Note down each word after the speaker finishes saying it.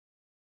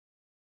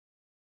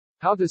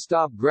How to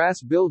stop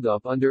grass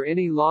buildup under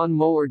any lawn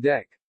mower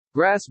deck.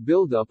 Grass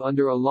buildup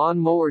under a lawn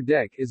mower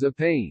deck is a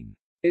pain.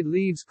 It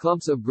leaves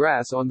clumps of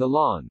grass on the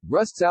lawn,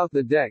 rusts out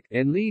the deck,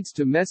 and leads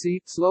to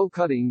messy, slow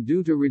cutting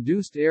due to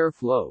reduced air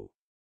flow.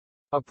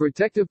 A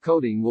protective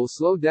coating will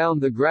slow down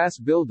the grass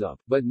buildup,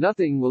 but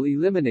nothing will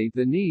eliminate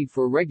the need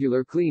for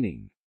regular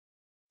cleaning.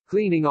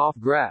 Cleaning off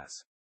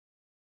grass.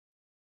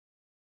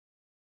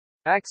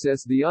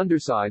 Access the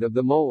underside of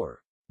the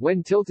mower.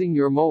 When tilting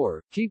your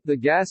mower, keep the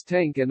gas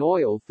tank and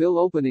oil fill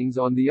openings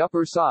on the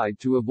upper side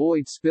to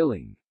avoid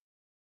spilling.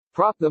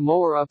 Prop the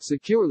mower up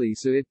securely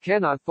so it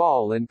cannot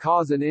fall and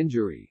cause an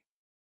injury.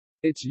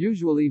 It's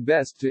usually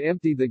best to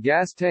empty the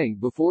gas tank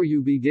before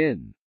you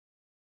begin.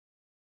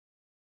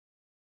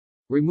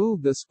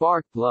 Remove the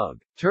spark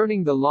plug.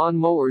 Turning the lawn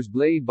mower's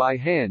blade by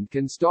hand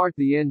can start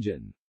the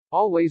engine.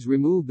 Always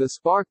remove the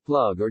spark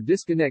plug or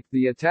disconnect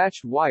the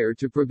attached wire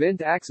to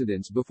prevent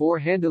accidents before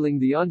handling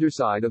the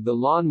underside of the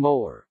lawn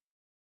mower.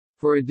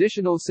 For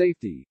additional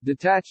safety,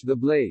 detach the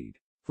blade.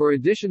 For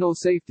additional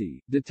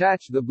safety,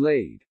 detach the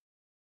blade.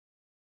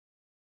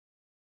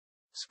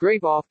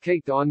 Scrape off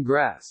caked-on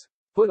grass.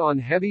 Put on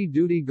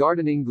heavy-duty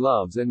gardening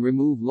gloves and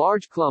remove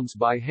large clumps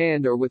by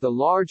hand or with a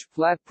large,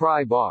 flat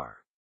pry bar.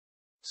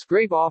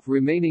 Scrape off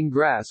remaining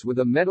grass with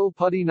a metal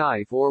putty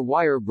knife or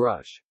wire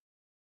brush.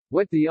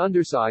 Wet the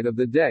underside of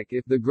the deck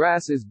if the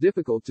grass is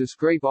difficult to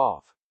scrape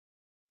off.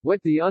 Wet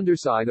the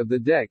underside of the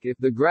deck if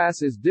the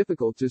grass is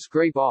difficult to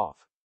scrape off.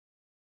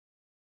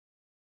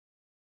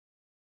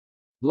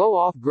 Blow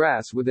off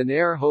grass with an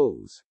air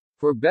hose.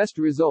 For best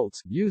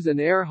results, use an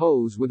air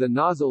hose with a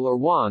nozzle or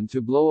wand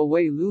to blow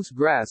away loose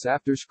grass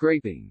after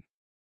scraping.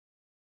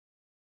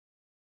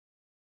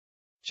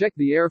 Check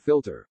the air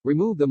filter.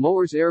 Remove the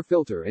mower's air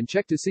filter and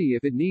check to see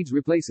if it needs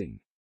replacing.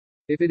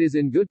 If it is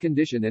in good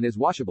condition and is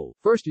washable,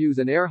 first use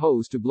an air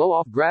hose to blow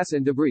off grass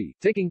and debris,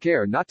 taking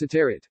care not to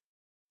tear it.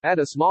 Add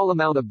a small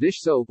amount of dish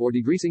soap or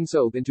degreasing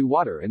soap into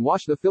water and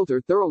wash the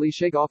filter thoroughly.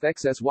 Shake off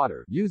excess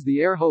water. Use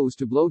the air hose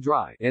to blow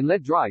dry, and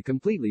let dry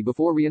completely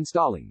before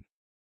reinstalling.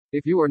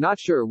 If you are not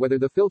sure whether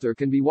the filter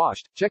can be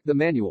washed, check the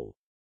manual.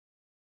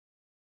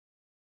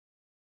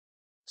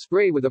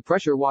 Spray with a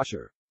pressure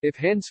washer. If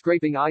hand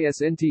scraping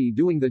isn't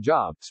doing the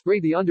job,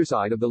 spray the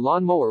underside of the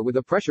lawn mower with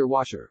a pressure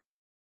washer.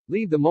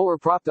 Leave the mower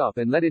propped up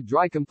and let it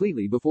dry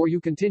completely before you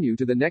continue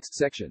to the next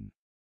section.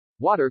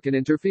 Water can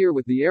interfere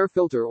with the air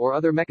filter or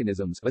other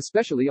mechanisms,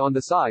 especially on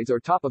the sides or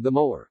top of the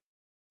mower.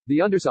 The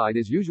underside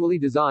is usually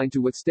designed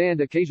to withstand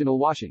occasional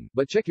washing,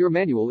 but check your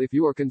manual if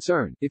you are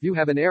concerned. If you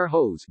have an air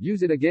hose,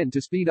 use it again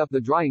to speed up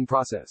the drying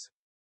process.